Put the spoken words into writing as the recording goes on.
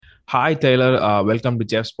Hi, Taylor. Welcome to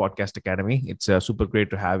Jeff's Podcast Academy. It's super great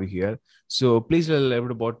to have you here. So, please tell a little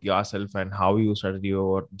bit about yourself and how you started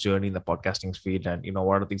your journey in the podcasting field, and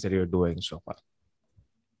what are the things that you're doing so far.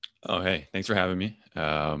 Oh, hey, thanks for having me.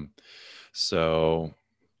 So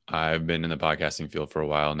I've been in the podcasting field for a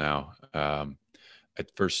while now. I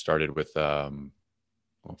first started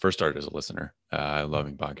first started as a listener. I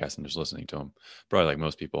loving podcasts and just listening to them, probably like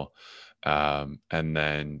most people. And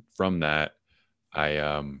then from that,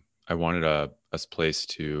 I wanted a place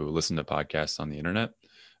to listen to podcasts on the internet,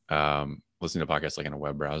 listening to podcasts like in a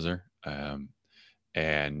web browser.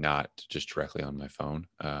 And not just directly on my phone.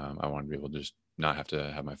 I wanted to be able to just not have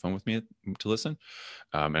to have my phone with me to listen.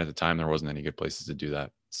 And at the time, there wasn't any good places to do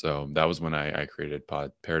that. So that was when I created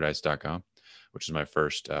podparadise.com, which is my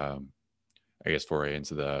first, I guess, foray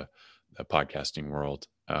into the podcasting world,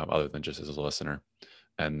 other than just as a listener.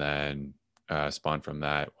 And then spawned from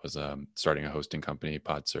that was starting a hosting company,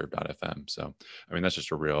 podserve.fm. So, I mean, that's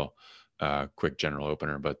just a real quick general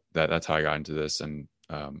opener, but that's how I got into this. And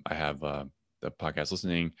I have the podcast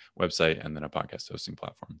listening website and then a podcast hosting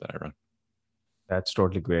platform that I run. That's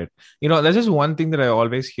totally great. There's just one thing that I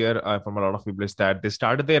always hear from a lot of people is that they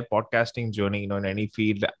started their podcasting journey, in any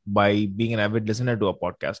field by being an avid listener to a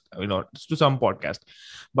podcast, to some podcast.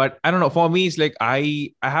 But I don't know. For me, it's like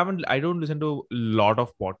I don't listen to a lot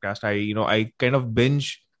of podcasts. I kind of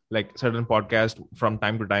binge like certain podcasts from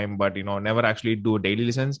time to time, but never actually do daily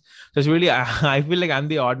listens. So it's really, I feel like I'm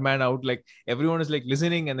the odd man out. Like everyone is like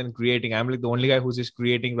listening and then creating. I'm like the only guy who's just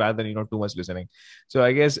creating rather than too much listening. So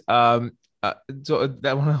I guess that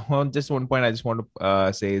just one point I just want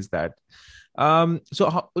to say is that so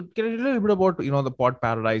can you tell a little bit about the Pod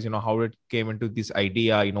Paradise, how it came into this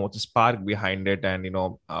idea, what's the spark behind it, and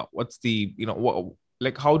what's the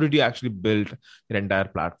like how did you actually build your entire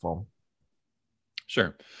platform?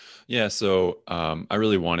 Sure. Yeah. So I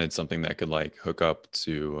really wanted something that could like hook up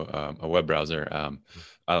to a web browser.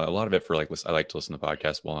 A lot of it for like, I like to listen to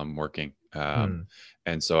podcasts while I'm working. Hmm.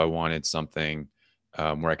 And so I wanted something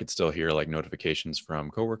where I could still hear like notifications from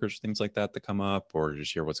coworkers, things like that come up, or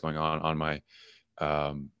just hear what's going um,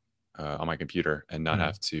 on my computer and not Hmm.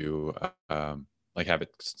 have to like have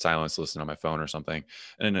it silenced, listen on my phone or something.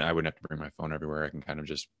 And then I wouldn't have to bring my phone everywhere. I can kind of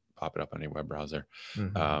just pop it up on a web browser.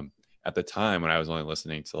 Hmm. Um, at the time when I was only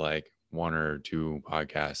listening to like one or two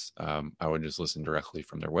podcasts, I would just listen directly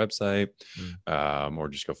from their website, Hmm. or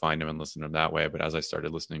just go find them and listen to them that way. But as I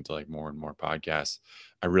started listening to like more and more podcasts,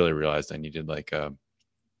 I really realized I needed like a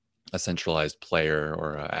centralized player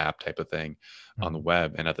or a app type of thing on the Hmm.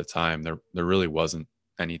 web. And at the time, there really wasn't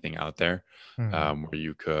anything out there Hmm. where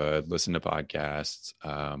you could listen to podcasts,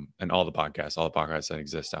 and all the podcasts that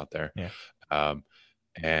exist out there. Yeah. Um,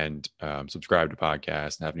 and subscribe to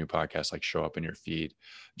podcasts and have new podcasts like show up in your feed.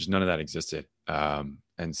 Just none of that existed.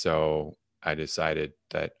 And so I decided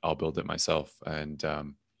that I'll build it myself. And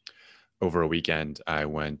over a weekend, I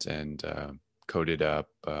went and coded up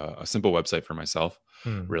a simple website for myself,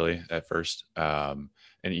 Hmm. really, at first. And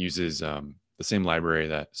it uses the same library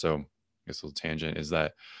so I guess a little tangent is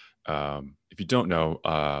that if you don't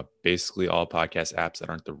know, basically all podcast apps that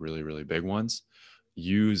aren't the really, really big ones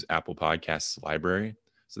use Apple Podcasts library.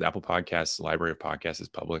 So the Apple Podcasts library of podcasts is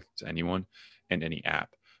public to anyone and any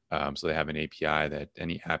app. So they have an API that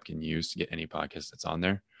any app can use to get any podcast that's on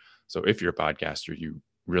there. So if you're a podcaster, you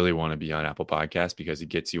really want to be on Apple Podcasts because it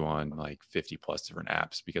gets you on like 50 plus different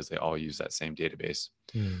apps because they all use that same database.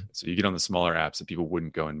 Hmm. So you get on the smaller apps that people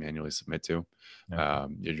wouldn't go and manually submit to.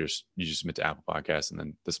 Okay. You just submit to Apple Podcasts, and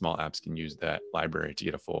then the small apps can use that library to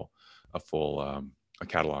get a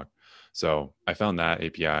catalog. So I found that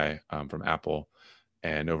API from Apple,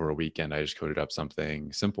 and over a weekend I just coded up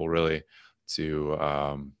something simple, really, to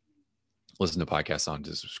listen to podcasts on,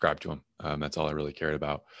 to subscribe to them. That's all I really cared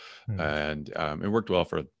about, Hmm. and it worked well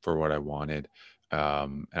for what I wanted.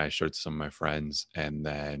 And I showed some of my friends, and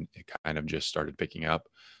then it kind of just started picking up.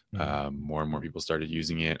 Hmm. More and more people started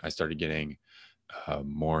using it. I started getting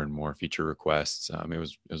more and more feature requests. I mean,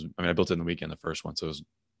 I built it in the weekend, the first one, so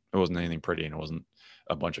it wasn't anything pretty, and it wasn't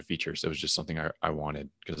a bunch of features. It was just something I wanted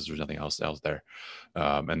because there was nothing else there.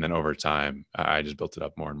 And then over time, I just built it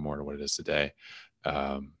up more and more to what it is today.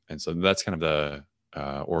 And so that's kind of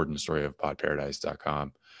the origin story of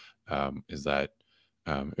podparadise.com, is that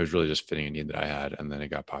it was really just fitting a need that I had, and then it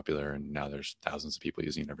got popular, and now there's thousands of people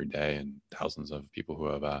using it every day, and thousands of people who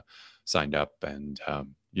have signed up. And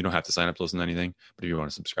you don't have to sign up to listen to anything, but if you want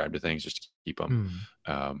to subscribe to things, just to keep them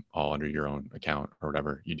Hmm. all under your own account or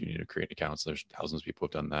whatever, you do need to create accounts. There's thousands of people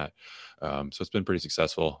who've done that, so it's been pretty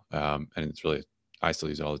successful, and it's really, I still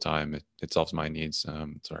use it all the time. It solves my needs. So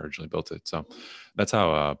I originally built it. So that's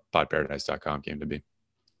how podparadise.com came to be.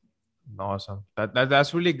 Awesome.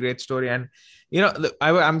 That's really great story. And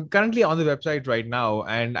I'm currently on the website right now,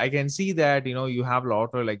 and I can see that you have a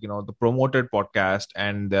lot of like the promoted podcast,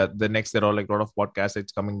 and the next there are like a lot of podcasts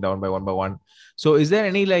that's coming down by one by one. So is there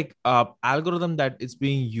any like algorithm that is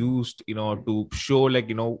being used to show like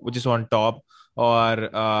which is on top,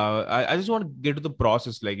 or I just want to get to the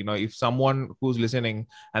process, like if someone who's listening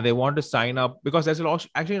and they want to sign up, because there's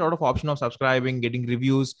actually a lot of option of subscribing, getting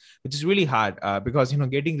reviews, which is really hard, because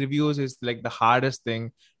getting reviews is like the hardest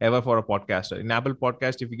thing ever for a podcaster. In Apple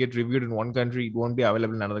Podcast, if you get reviewed in one country, it won't be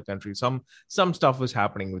available in another country. Some stuff is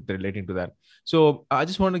happening with relating to that. So I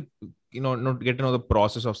just want to get to know the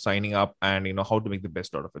process of signing up, and how to make the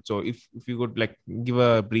best out of it. So if you could like give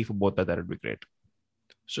a brief about that would be great.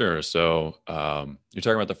 Sure. So you're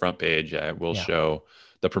talking about the front page. I will show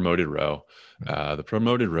the promoted row. The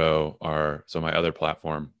promoted row are my other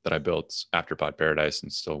platform that I built after Pod Paradise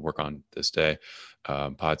and still work on this day.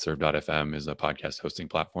 Podserve.fm is a podcast hosting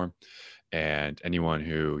platform, and anyone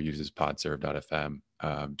who uses podserve.fm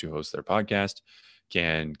to host their podcast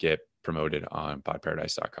can get promoted on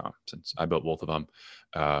podparadise.com. Since I built both of them,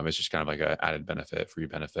 it's just kind of like an added benefit, free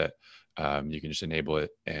benefit. You can just enable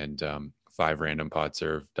it, and 5 random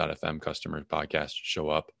podserve.fm customer podcasts show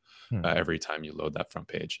up every time you load that front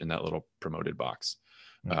page in that little promoted box.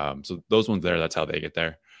 So those ones there, that's how they get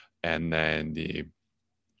there. And then the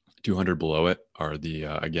 200 below it are the,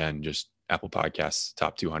 again, just Apple Podcasts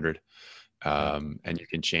top 200. And you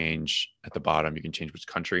can change at the bottom, you can change which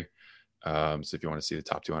country. So if you want to see the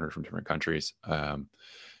top 200 from different countries,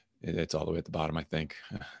 it's all the way at the bottom, I think.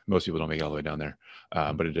 Most people don't make it all the way down there,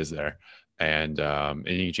 but it is there. And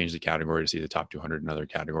you can change the category to see the top 200 in other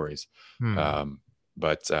categories. Yeah,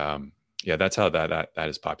 that's how that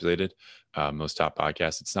is populated. Those top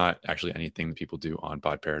podcasts. It's not actually anything that people do on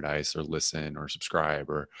Pod Paradise or listen or subscribe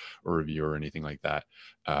or review or anything like that.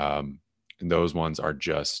 And those ones are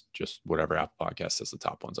just whatever Apple Podcast says the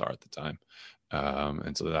top ones are at the time.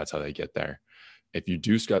 And so that's how they get there. If you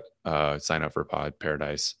do sign up for Pod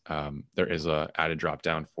Paradise, there is a added drop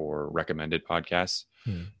down for recommended podcasts.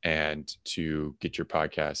 And to get your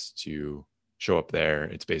podcast to show up there,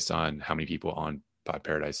 it's based on how many people on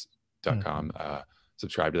podparadise.com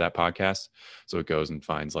subscribe to that podcast. So it goes and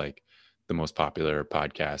finds like the most popular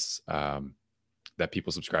podcasts that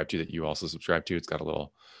people subscribe to that you also subscribe to. It's got a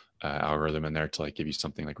little algorithm in there to like give you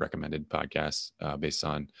something like recommended podcasts based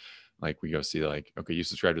on, like, we go see like, okay, you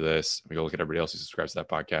subscribe to this. We go look at everybody else who subscribes to that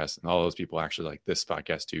podcast, and all those people actually like this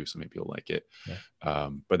podcast too. So maybe people like it.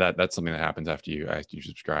 But that's something that happens after you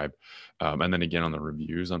subscribe. And then again, on the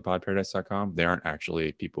reviews on podparadise.com, they aren't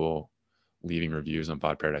actually people leaving reviews on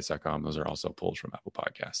podparadise.com. Those are also pulled from Apple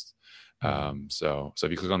Podcasts. So if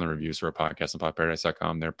you click on the reviews for a podcast on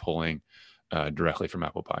podparadise.com, they're pulling directly from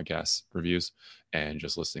Apple Podcasts reviews and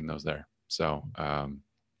just listing those there. So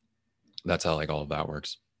that's how like all of that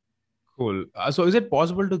works. Cool. So is it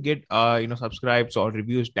possible to get subscribes or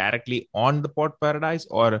reviews directly on the Pod Paradise,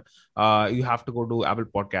 or you have to go to Apple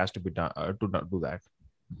Podcast to do that?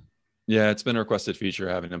 Yeah, it's been a requested feature.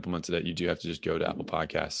 I haven't implemented it. You do have to just go to Apple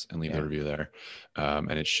Podcasts and leave the review there.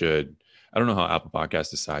 And it should, I don't know how Apple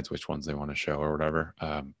Podcasts decides which ones they want to show or whatever.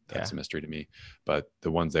 That's a mystery to me. But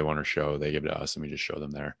the ones they want to show, they give it to us and we just show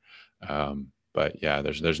them there. But yeah,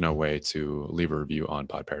 there's no way to leave a review on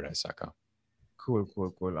podparadise.com. Cool.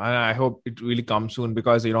 And I hope it really comes soon,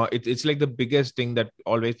 because it's like the biggest thing that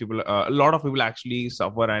always a lot of people actually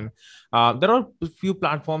suffer. And there are a few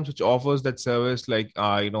platforms which offers that service, like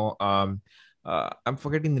I'm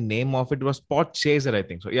forgetting the name of it. It was Podchaser, I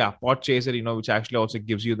think. So yeah, Podchaser, which actually also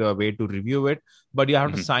gives you the way to review it, but you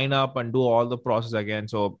have to sign up and do all the process again.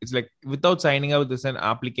 So it's like, without signing up, there's an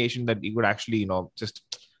application that you could actually just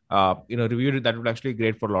review it. That would actually be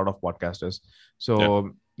great for a lot of podcasters.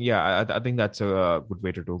 So I think that's a good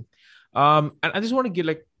way to do. And I just want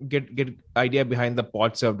to get idea behind the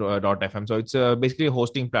podserve.fm. So it's basically a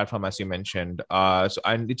hosting platform, as you mentioned.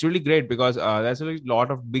 And it's really great because there's a lot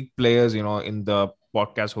of big players, in the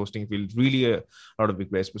podcast hosting field, really a lot of big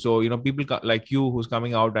players. So, people like you who's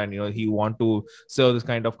coming out and, he want to serve this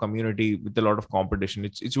kind of community with a lot of competition.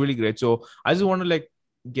 It's really great. So I just want to let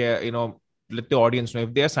the audience know,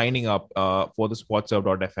 if they're signing up for the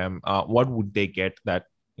podserve.fm, what would they get that,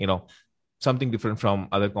 something different from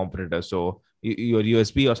other competitors? So your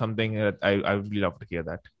USP or something, I would really love to hear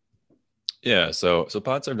that. Yeah. So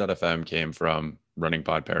podserve.fm came from running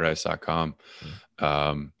podparadise.com.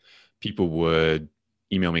 People would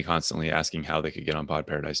email me constantly asking how they could get on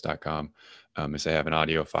podparadise.com. They say, I have an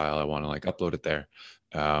audio file, I want to upload it there.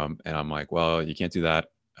 And I'm like, well, you can't do that.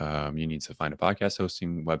 You need to find a podcast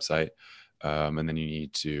hosting website. And then you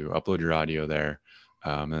need to upload your audio there.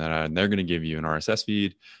 And then they're going to give you an RSS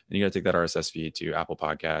feed, and you got to take that RSS feed to Apple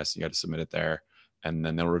Podcasts. You got to submit it there, and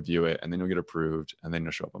then they'll review it, and then you'll get approved, and then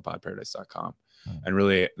you'll show up on podparadise.com. And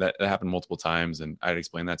really that happened multiple times, and I'd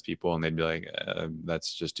explain that to people and they'd be like,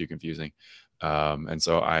 that's just too confusing. And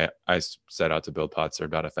so I set out to build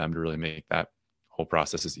podserve.fm to really make that whole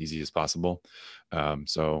process as easy as possible.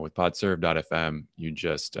 So with podserve.fm, you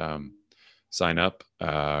just sign up,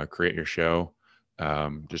 create your show,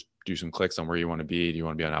 just do some clicks on where you want to be. Do you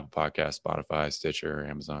want to be on Apple Podcasts, Spotify, Stitcher,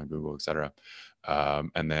 Amazon, Google, etc.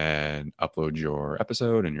 And then upload your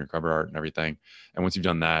episode and your cover art and everything. And once you've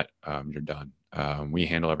done that, you're done. We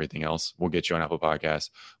handle everything else. We'll get you on Apple Podcasts.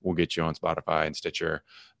 We'll get you on Spotify and Stitcher,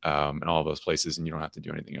 and all of those places, and you don't have to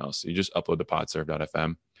do anything else. So you just upload to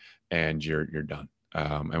podserve.fm and you're done.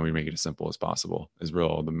 And we make it as simple as possible is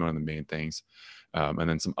one of the main things. And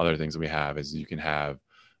then some other things that we have is you can have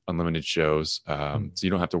unlimited shows. So you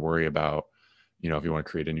don't have to worry about, if you want to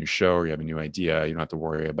create a new show or you have a new idea, you don't have to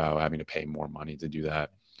worry about having to pay more money to do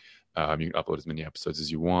that. You can upload as many episodes as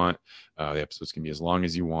you want. The episodes can be as long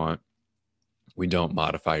as you want. We don't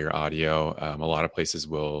modify your audio. A lot of places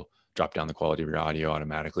will drop down the quality of your audio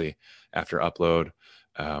automatically after upload.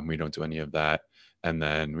 We don't do any of that. And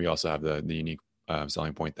then we also have the unique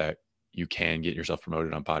selling point that you can get yourself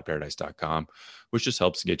promoted on podparadise.com, which just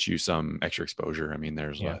helps get you some extra exposure. I mean,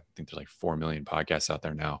 I think there's like 4 million podcasts out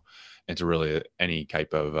there now. And to really any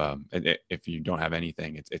type of, if you don't have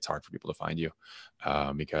anything, it's hard for people to find you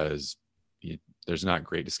because there's not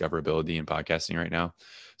great discoverability in podcasting right now.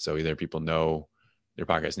 So either people know their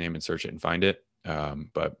podcast name and search it and find it,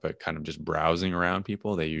 but kind of just browsing around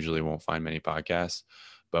people, they usually won't find many podcasts.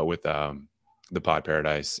 But with the Pod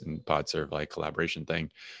Paradise and PodServe like collaboration thing,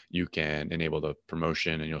 you can enable the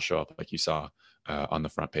promotion and you'll show up like you saw on the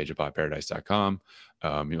front page of podparadise.com.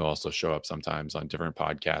 You'll also show up sometimes on different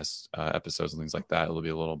podcast episodes and things like that. It'll be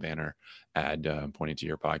a little banner ad pointing to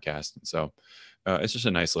your podcast. And so it's just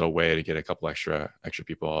a nice little way to get a couple extra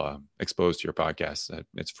people exposed to your podcast.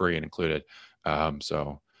 It's free and included. It's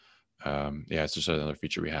just another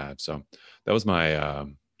feature we have. So that was my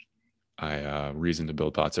reason to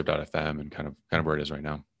build podserve.fm and kind of where it is right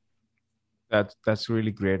now. That's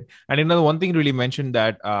really great. And another one thing you really mentioned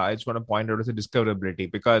that I just want to point out is the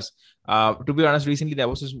discoverability, because to be honest, recently there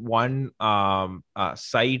was this one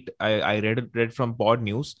site I read from Pod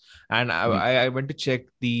News, and I went to check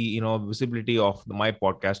the visibility of my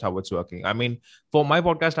podcast, how it's working. I mean, for my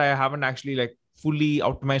podcast, I haven't actually like fully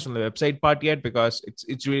optimized on the website part yet, because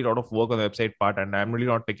it's really a lot of work on the website part, and I'm really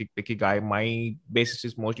not picky guy. My basis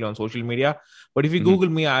is mostly on social media, but if you Google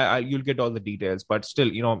me, you'll get all the details. But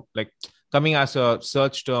still, like coming as a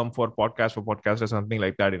search term for podcast or something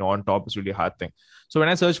like that, on top is really a hard thing. So when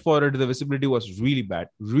I searched for it, the visibility was really bad,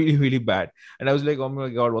 really, really bad. And I was like, oh my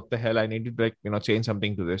God, what the hell? I need to change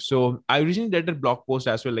something to this. So I originally did a blog post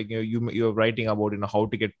as well. Like, you're writing about, how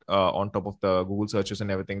to get on top of the Google searches and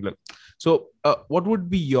everything. So what would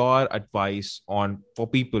be your advice for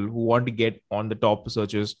people who want to get on the top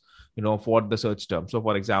searches, for the search term? So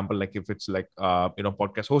for example, like if it's like,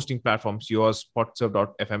 podcast hosting platforms, yours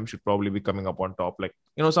podserve.fm should probably be coming up on top, like,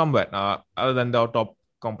 somewhere other than the top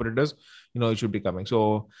competitors, it should be coming.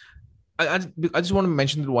 So I just want to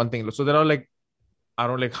mention that one thing. So there are like, I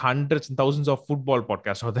don't know, like hundreds and thousands of football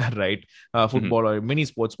podcasts out there, right? Football or mini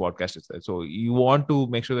sports podcasts. So you want to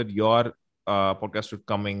make sure that your podcast should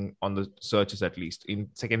coming on the searches, at least in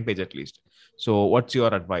second page at least. So what's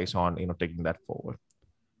your advice on taking that forward?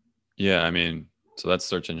 Yeah, I mean, so that's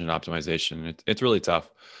search engine optimization. It's really tough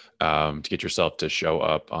to get yourself to show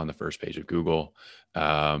up on the first page of Google.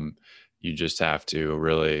 You just have to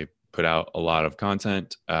really put out a lot of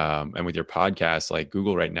content. And with your podcast, like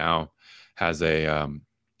Google right now has a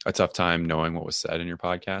tough time knowing what was said in your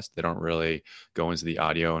podcast. They don't really go into the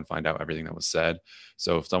audio and find out everything that was said.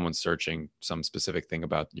 So if someone's searching some specific thing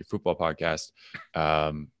about your football podcast,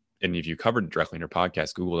 and if you covered it directly in your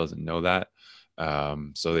podcast, Google doesn't know that.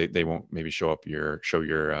 So they won't maybe show your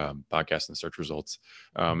podcast in the search results.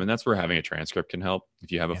 And that's where having a transcript can help.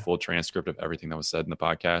 If you have a full transcript of everything that was said in the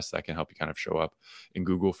podcast, that can help you kind of show up in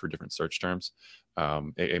Google for different search terms.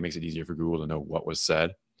 It makes it easier for Google to know what was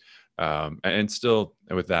said. And still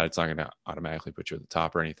with that, it's not going to automatically put you at the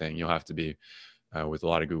top or anything. You'll have to be, with a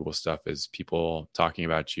lot of Google stuff, is people talking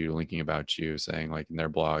about you, linking about you, saying like in their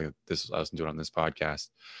blog, this I listened to it on this podcast.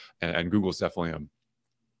 And Google's definitely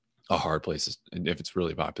a hard place if it's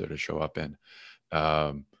really popular to show up in.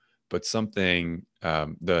 But something,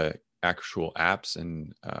 the actual apps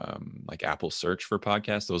and like Apple search for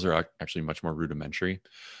podcasts, those are actually much more rudimentary.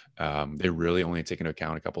 They really only take into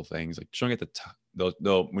account a couple of things, like showing at the top.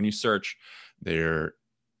 They'll when you search, they're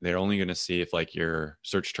they're only going to see if like your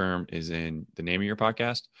search term is in the name of your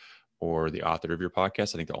podcast or the author of your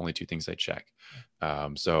podcast. I think the only two things they check.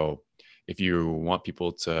 So if you want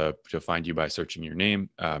people to find you by searching your name,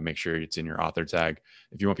 make sure it's in your author tag.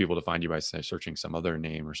 If you want people to find you by searching some other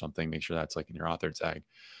name or something, make sure that's like in your author tag.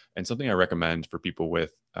 And something I recommend for people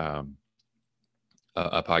with a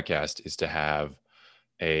podcast is to have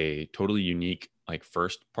a totally unique, like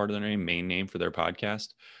first part of their name, main name for their podcast.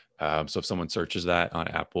 So if someone searches that on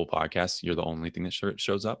Apple Podcasts, you're the only thing that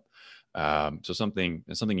shows up. So something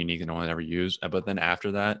unique that no one ever used. But then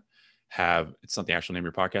after that, it's not the actual name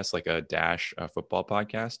of your podcast, like a dash football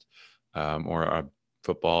podcast, or a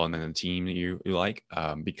football and then a team that you like,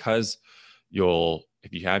 because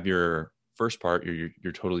if you have your first part,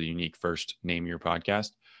 your totally unique first name of your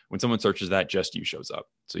podcast, when someone searches that, just you shows up.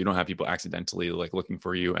 So you don't have people accidentally like looking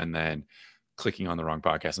for you and then clicking on the wrong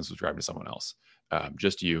podcast and subscribe to someone else.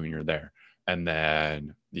 Just you, and you're there. And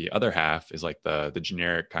then the other half is like the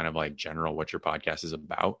generic kind of like general what your podcast is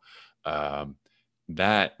about.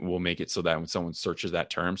 That will make it so that when someone searches that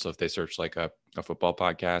term, so if they search like a football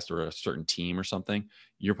podcast or a certain team or something,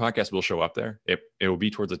 your podcast will show up there. It will be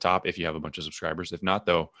towards the top if you have a bunch of subscribers. If not,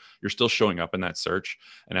 though, you're still showing up in that search.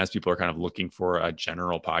 And as people are kind of looking for a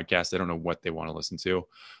general podcast, they don't know what they want to listen to,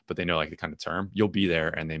 but they know like the kind of term, you'll be there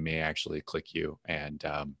and they may actually click you and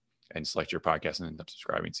select your podcast and end up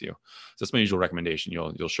subscribing to you. So that's my usual recommendation.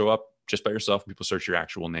 You'll show up just by yourself. People search your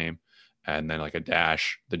actual name and then like a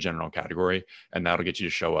dash, the general category, and that'll get you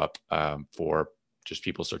to show up for just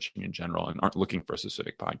people searching in general and aren't looking for a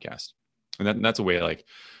specific podcast. And that's a way like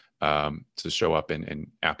to show up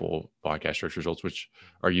in Apple podcast search results, which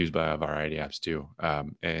are used by a variety of apps too.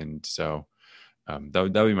 And so that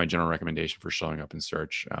would be my general recommendation for showing up in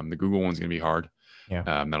search. The Google one's going to be hard. Yeah.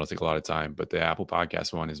 That'll take a lot of time, but the Apple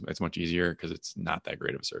podcast one it's much easier because it's not that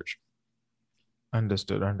great of a search.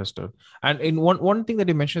 Understood. And in one thing that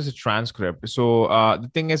you mentioned is a transcript. So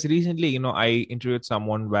the thing is, recently, I interviewed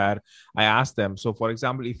someone where I asked them. So, for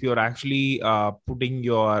example, if you're actually putting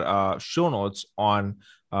your show notes on,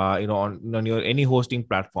 on your any hosting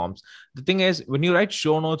platforms, the thing is, when you write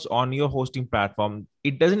show notes on your hosting platform,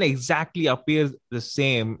 it doesn't exactly appear the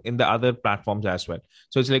same in the other platforms as well.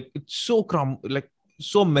 So it's like it's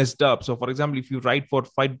so messed up. So for example, if you write for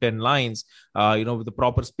 5-10 lines, with the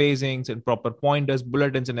proper spacings and proper pointers,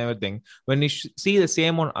 bulletins and everything, when you see the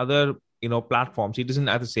same on other, platforms, it isn't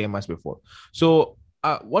as the same as before. So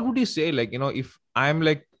what would you say, like, if I'm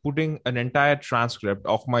like putting an entire transcript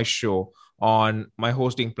of my show on my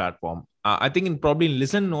hosting platform, I think in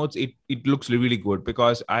listen notes, it looks really good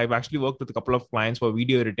because I've actually worked with a couple of clients for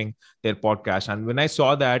video editing their podcast. And when I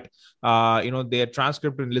saw that, their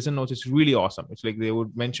transcript in listen notes is really awesome. It's like they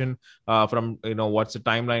would mention from, what's the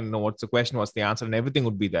timeline, what's the question, what's the answer, and everything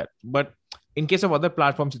would be there. But in case of other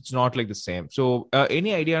platforms, it's not like the same. So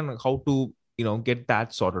any idea on how to, get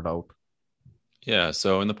that sorted out? Yeah.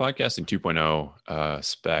 So in the podcasting 2.0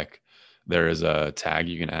 spec, there is a tag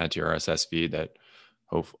you can add to your RSS feed that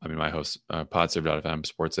my host, podserve.fm,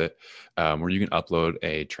 supports it, where you can upload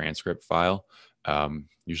a transcript file.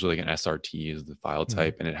 Usually like an SRT is the file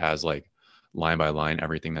type, and it has like line by line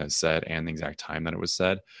everything that is said and the exact time that it was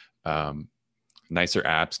said. Nicer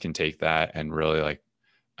apps can take that and really like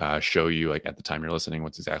show you like at the time you're listening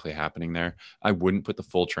what's exactly happening there. I wouldn't put the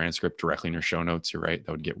full transcript directly in your show notes. You're right,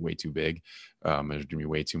 that would get way too big. There's gonna be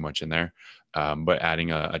way too much in there. But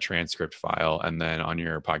adding a transcript file and then on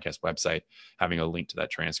your podcast website, having a link to that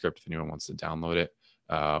transcript if anyone wants to download it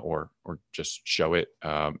or just show it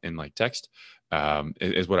in like text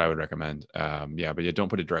is what I would recommend. But yeah, don't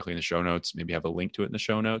put it directly in the show notes. Maybe have a link to it in the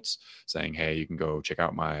show notes saying, hey, you can go check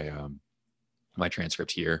out my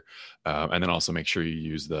transcript here. And then also make sure you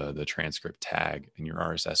use the transcript tag in your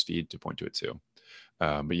RSS feed to point to it too.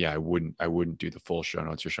 But yeah, I wouldn't do the full show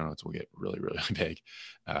notes. Your show notes will get really, really big.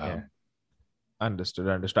 Understood.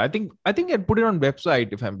 I think I'd put it on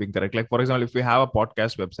website if I'm being correct. Like for example, if we have a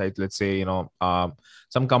podcast website, let's say,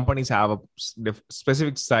 some companies have a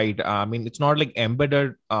specific site. I mean, it's not like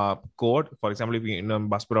embedded code. For example, if you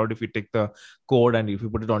Buzzsprout, if you take the code and if you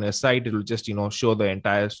put it on your site, it will just show the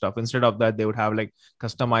entire stuff. Instead of that, they would have like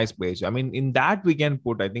customized page. I mean, in that we can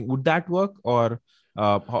put. I think would that work or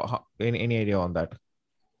any idea on that?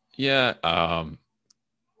 Yeah.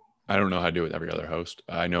 I don't know how to do it with every other host.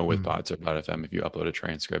 I know with podserve.fm, if you upload a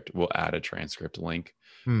transcript, we'll add a transcript link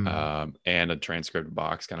and a transcript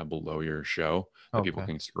box kind of below your show that people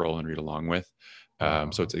can scroll and read along with.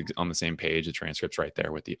 So it's on the same page. The transcript's right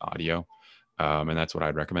there with the audio. And that's what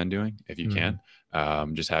I'd recommend doing if you can.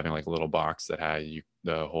 Just having like a little box that has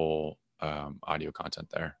the whole audio content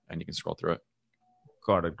there and you can scroll through it.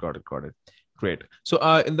 Got it. Great. So,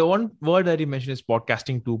 in the one word that you mentioned is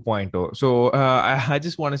podcasting 2.0. So, I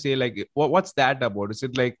just want to say, like, what's that about? Is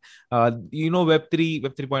it like, Web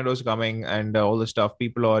 3.0 is coming and all the stuff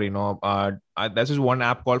people are, there's this one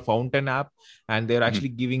app called Fountain app, and they're Mhm. actually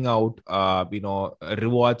giving out,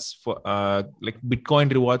 rewards for, like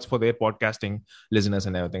Bitcoin rewards for their podcasting listeners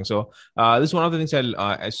and everything. So, this is one of the things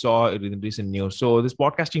I saw in recent news. So, this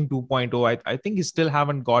podcasting 2.0, I think it still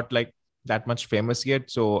haven't got like that much famous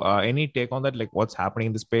yet. So, any take on that? Like, what's happening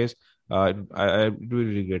in the space? I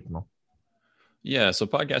really regret no. Yeah, so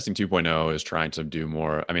podcasting 2.0 is trying to do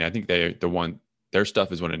more. I mean, I think their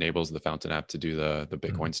stuff is what enables the Fountain app to do the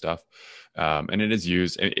Bitcoin stuff, and it is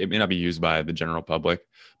used. It may not be used by the general public,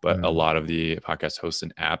 but a lot of the podcast hosts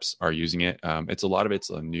and apps are using it. It's a lot of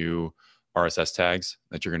it's a new RSS tags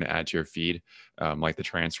that you're going to add to your feed, like the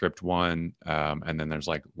transcript one, and then there's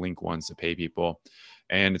like link ones to pay people,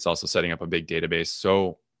 and it's also setting up a big database.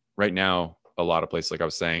 So right now, a lot of places, like I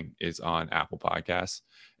was saying, is on Apple Podcasts,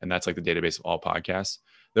 and that's like the database of all podcasts.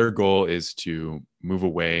 Their goal is to move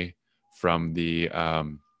away from the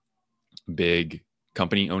big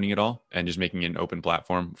company owning it all and just making it an open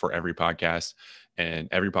platform for every podcast, and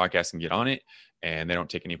every podcast can get on it, and they don't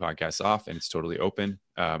take any podcasts off, and it's totally open.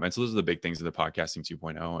 And so those are the big things of the podcasting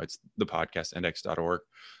 2.0. It's the podcastindex.org.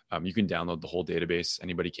 You can download the whole database.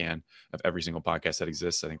 Anybody can, of every single podcast that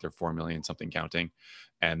exists. I think there are 4 million something counting.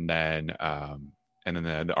 And then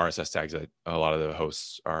the RSS tags that a lot of the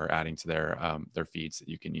hosts are adding to their feeds that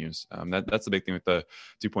you can use. That's the big thing with the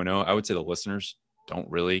 2.0. I would say the listeners don't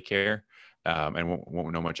really care and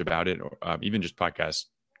won't know much about it. Or even just podcast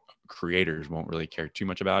creators won't really care too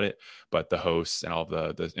much about it. But the hosts and all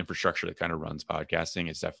the infrastructure that kind of runs podcasting,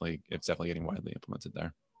 it's definitely getting widely implemented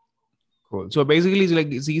there. Cool. So basically,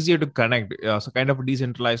 it's easier to connect. So kind of a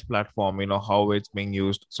decentralized platform, how it's being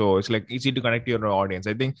used. So it's like easy to connect to your audience.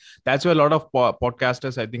 I think that's where a lot of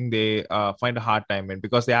podcasters, I think they find a hard time in,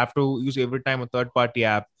 because they have to use every time a third party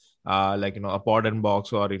app, like a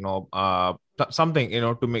Podinbox or something,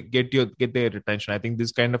 to get their attention. I think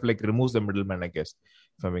this kind of like removes the middleman, I guess,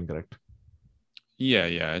 if I'm incorrect. Yeah.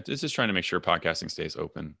 It's just trying to make sure podcasting stays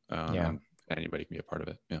open. Yeah. And anybody can be a part of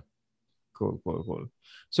it. Yeah. Cool.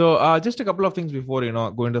 So, just a couple of things before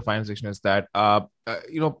go into the final section is that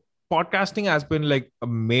podcasting has been like a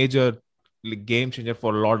major like game changer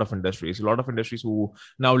for a lot of industries. A lot of industries who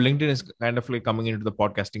now LinkedIn is kind of like coming into the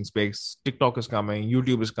podcasting space. TikTok is coming.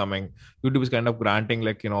 YouTube is coming. YouTube is kind of granting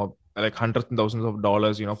like hundreds and thousands of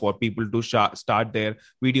dollars for people to start their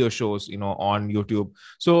video shows on YouTube.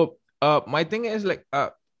 So, my thing is like,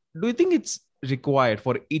 do you think it's required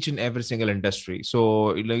for each and every single industry?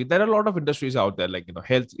 So there are a lot of industries out there, like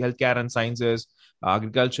healthcare and sciences,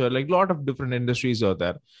 agriculture, like a lot of different industries out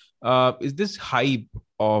there. Is this hype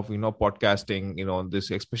of podcasting,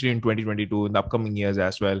 this especially in 2022, in the upcoming years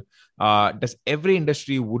as well, does every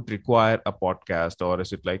industry would require a podcast, or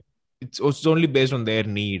is it like it's only based on their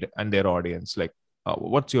need and their audience? Like,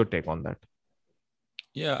 what's your take on that?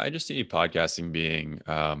 Yeah, I just see podcasting being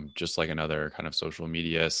just like another kind of social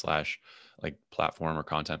media / like platform or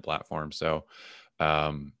content platform. So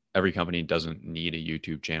every company doesn't need a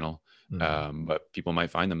YouTube channel, but people might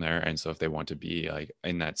find them there. And so if they want to be like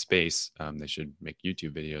in that space, they should make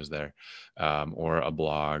YouTube videos there, or a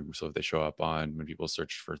blog. So if they show up when people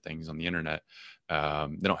search for things on the internet, they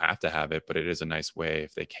don't have to have it, but it is a nice way,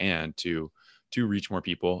 if they can, to reach more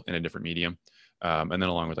people in a different medium. And then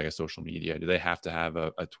along with like a social media, do they have to have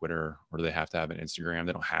a Twitter, or do they have to have an Instagram?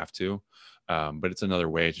 They don't have to, but it's another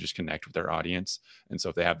way to just connect with their audience. And so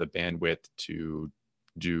if they have the bandwidth to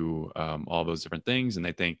do all those different things, and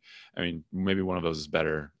they think, I mean, maybe one of those is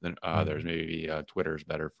better than others. Maybe Twitter is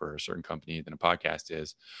better for a certain company than a podcast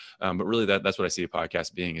is. But really that's what I see a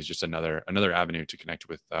podcast being, is just another avenue to connect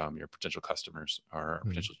with your potential customers or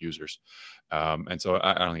potential users. And so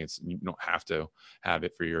I don't think you don't have to have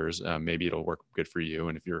it for yours. Maybe it'll work good for you.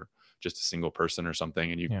 And if you're just a single person or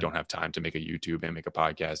something, and you don't have time to make a YouTube and make a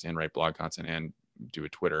podcast and write blog content and do a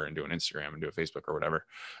Twitter and do an Instagram and do a Facebook or whatever,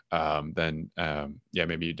 then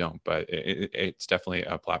maybe you don't. But it's definitely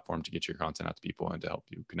a platform to get your content out to people and to help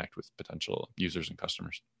you connect with potential users and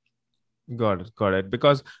customers. Got it.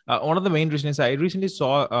 Because one of the main reasons I recently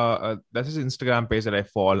saw this is Instagram page that I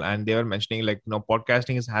follow, and they were mentioning like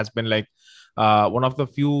podcasting has been like one of the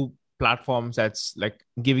few platforms that's like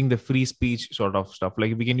giving the free speech sort of stuff.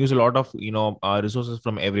 Like we can use a lot of resources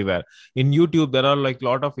from everywhere. In YouTube, there are like a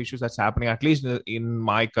lot of issues that's happening, at least in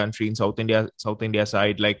my country, in South India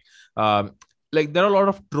side, like like there are a lot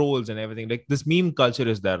of trolls and everything. Like this meme culture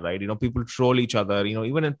is there, right? People troll each other.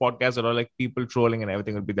 Even in podcasts, there are like people trolling and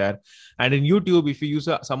everything will be there. And in YouTube, if you use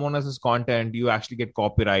someone else's content, you actually get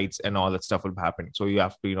copyrights and all that stuff will be happening. So you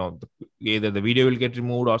have to, either the video will get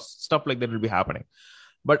removed or stuff like that will be happening.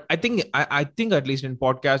 But I think at least in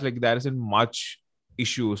podcasts, like there isn't much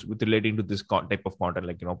issues with relating to this type of content,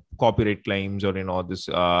 like copyright claims or this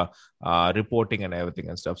reporting and everything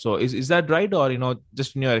and stuff. So is that right, or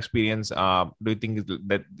just in your experience, do you think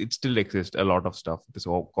that it still exists a lot of stuff, this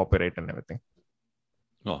whole copyright and everything?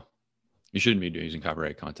 Well, you shouldn't be using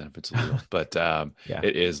copyright content if it's illegal, but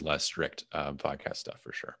it is less strict podcast stuff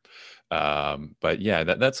for sure. But yeah,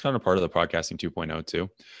 that's kind of part of the podcasting 2.0 too.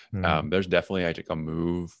 There's definitely like a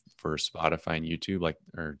move for Spotify and YouTube, like,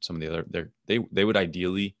 or some of the other, they would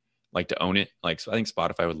ideally like to own it. Like, so I think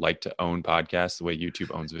Spotify would like to own podcasts the way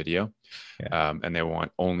YouTube owns video. And they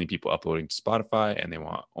want only people uploading to Spotify, and they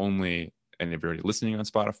want only and everybody listening on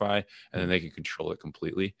Spotify, and then they can control it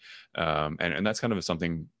completely. And that's kind of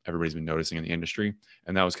something everybody's been noticing in the industry.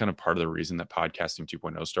 And that was kind of part of the reason that podcasting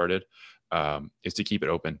 2.0 started, is to keep it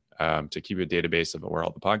open, to keep a database of where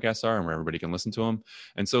all the podcasts are and where everybody can listen to them.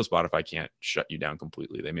 And so Spotify can't shut you down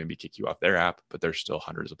completely. They maybe kick you off their app, but there's still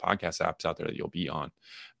hundreds of podcast apps out there that you'll be on.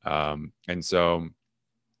 And so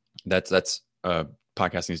that's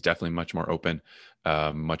podcasting is definitely much more open,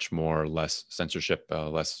 much more less censorship,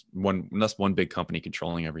 less one big company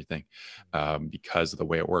controlling everything, because of the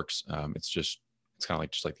way it works. It's kind of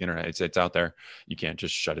like just like the internet. It's out there. You can't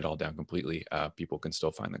just shut it all down completely. People can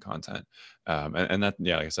still find the content, and that,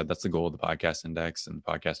 like I said, that's the goal of the Podcast Index and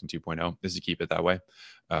Podcasting 2.0 is to keep it that way,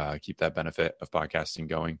 keep that benefit of podcasting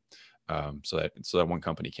going, so that one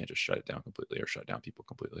company can't just shut it down completely or shut down people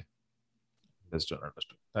completely. Understood.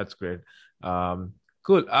 That's great.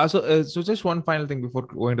 Cool. So just one final thing before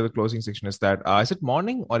going to the closing section is that is it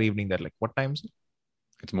morning or evening? That, like, what time is it?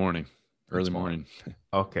 It's morning, early morning.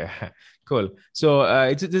 Okay, cool. So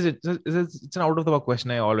it's an out of the box question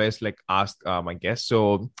I always like ask my guests.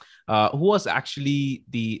 So who was actually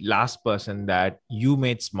the last person that you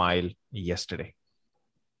made smile yesterday?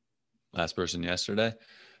 Last person yesterday,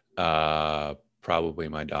 probably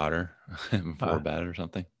my daughter before bed or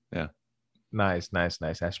something. Yeah. Nice.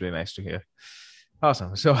 That's really nice to hear.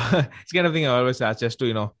 Awesome. So it's kind of thing I always ask, just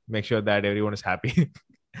to make sure that everyone is happy.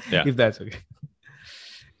 Yeah. If that's okay.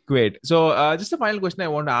 Great. So just a final question I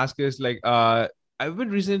want to ask is, like, I've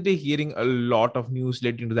been recently hearing a lot of news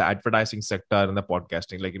relating to the advertising sector and the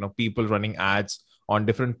podcasting, like, people running ads on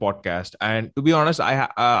different podcasts. And to be honest, I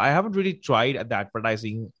haven't really tried the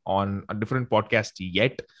advertising on a different podcast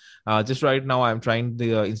yet. Just right now, I'm trying the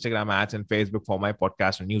Instagram ads and Facebook for my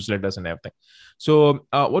podcast and newsletters and everything. So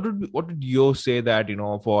what would you say that,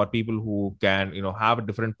 for people who can, have a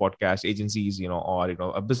different podcast agencies,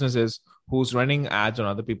 or businesses who's running ads on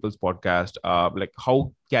other people's podcast, like,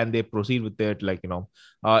 how can they proceed with it? Like,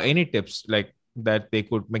 any tips like that they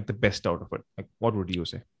could make the best out of it? Like, what would you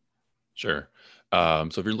say? Sure. So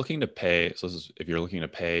if you're looking to pay,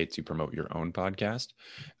 to promote your own podcast,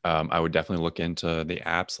 I would definitely look into the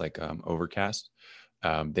apps like Overcast.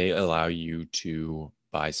 They allow you to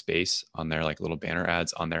buy space on their, like, little banner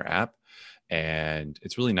ads on their app. And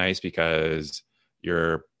it's really nice because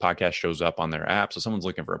your podcast shows up on their app. So someone's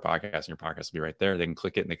looking for a podcast and your podcast will be right there. They can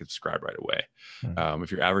click it and they can subscribe right away.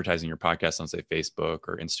 If you're advertising your podcast on, say, Facebook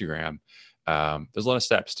or Instagram, there's a lot of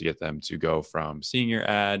steps to get them to go from seeing your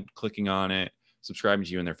ad, clicking on it, subscribing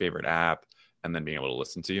to you in their favorite app, and then being able to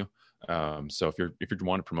listen to you. So if you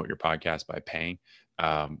want to promote your podcast by paying,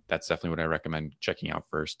 that's definitely what I recommend checking out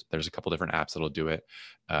first. There's a couple different apps that'll do it.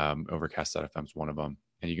 Overcast.fm is one of them,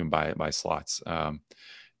 and you can buy slots.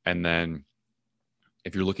 And then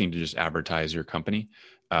if you're looking to just advertise your company,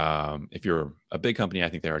 if you're a big company, I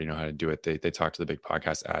think they already know how to do it. They talk to the big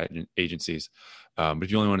podcast agencies. But if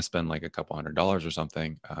you only want to spend like a couple $100 or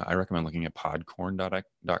something, I recommend looking at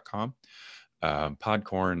podcorn.com.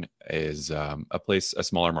 Podcorn is a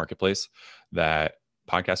smaller marketplace that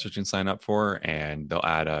podcasters can sign up for, and they'll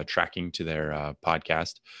add tracking to their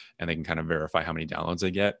podcast, and they can kind of verify how many downloads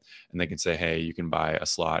they get. And they can say, hey, you can buy a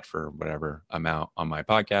slot for whatever amount on my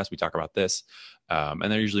podcast. We talk about this.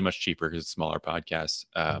 And they're usually much cheaper because it's smaller podcasts.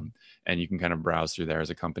 And you can kind of browse through there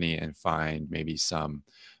as a company and find maybe some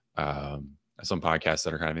podcasts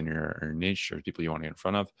that are kind of in your niche or people you want to get in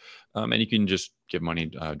front of. And you can just give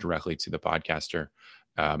money directly to the podcaster.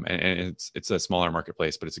 And it's a smaller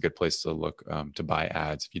marketplace, but it's a good place to look to buy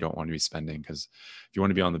ads if you don't want to be spending, because if you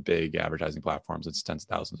want to be on the big advertising platforms, it's tens of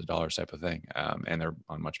thousands of dollars type of thing. And they're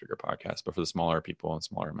on much bigger podcasts. But for the smaller people and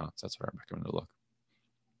smaller amounts, that's where I recommend to look.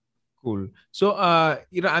 Cool. So,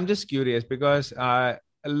 I'm just curious because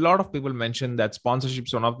a lot of people mention that sponsorship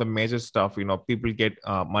is one of the major stuff. People get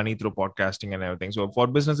money through podcasting and everything. So for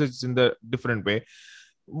businesses, it's in the different way.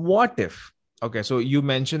 What if? Okay, so you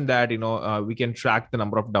mentioned that we can track the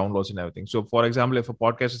number of downloads and everything. So, for example, if a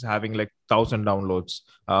podcast is having like 1,000 downloads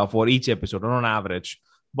for each episode on average,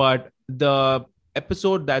 but the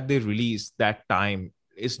episode that they release that time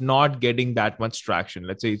is not getting that much traction.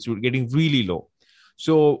 Let's say it's getting really low.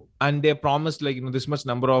 So, and they promised like this much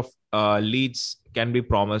number of leads can be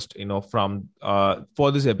promised from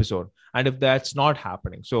for this episode, and if that's not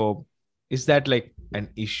happening, so is that like an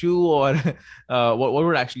issue, or what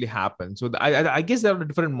would actually happen? So I guess there are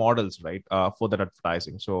different models, right, for that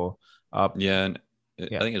advertising. So Yeah, and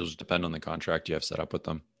yeah. I think it'll just depend on the contract you have set up with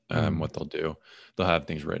them. What they'll do, they'll have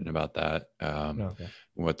things written about that, Okay.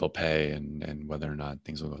 what they'll pay, and whether or not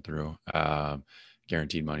things will go through.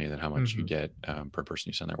 Guaranteed money, and then how much you get per person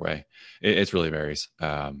you send their way. It really varies,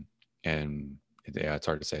 and it's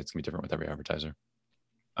hard to say. It's gonna be different with every advertiser.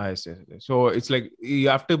 I see. So it's like you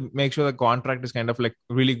have to make sure the contract is kind of like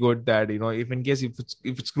really good, that if in case if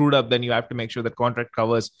it's screwed up, then you have to make sure that contract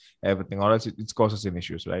covers everything, or else it causes some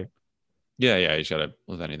issues, right? Yeah, you just gotta,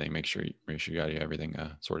 with anything, make sure you got everything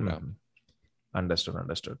sorted out.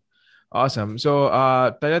 Understood. Awesome. So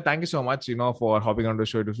Tyler, thank you so much for hopping on the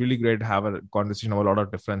show. It was really great to have a conversation about a lot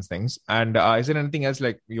of different things. And is there anything else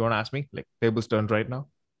like you want to ask me, like tables turned right now?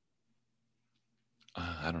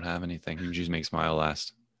 I don't have anything. You just make smile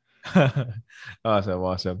last.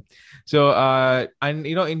 Awesome. So and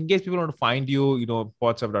in case people want to find you,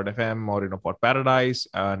 podsup.fm or Pod Paradise,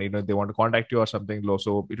 and they want to contact you or something low,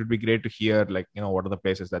 so it would be great to hear like what are the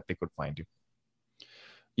places that they could find you.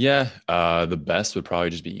 Yeah, the best would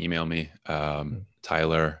probably just be email me.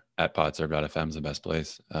 Tyler at podserve.fm is the best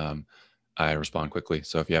place. I respond quickly,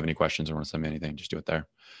 so if you have any questions or want to send me anything, just do it there.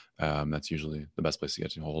 That's usually the best place to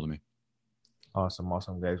get a hold of me. Awesome,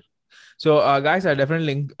 guys. So guys, I definitely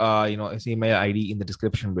link his email ID in the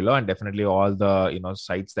description below, and definitely all the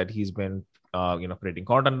sites that he's been creating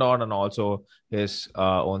content on, and also his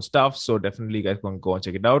own stuff. So definitely you guys can go and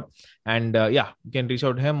check it out. And you can reach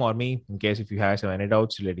out to him or me in case if you have any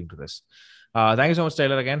doubts relating to this. Thank you so much,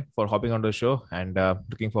 Tyler, again for hopping on the show, and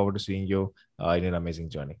looking forward to seeing you in an amazing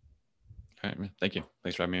journey. All right, man. Thank you.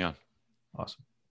 Thanks for having me on. Awesome.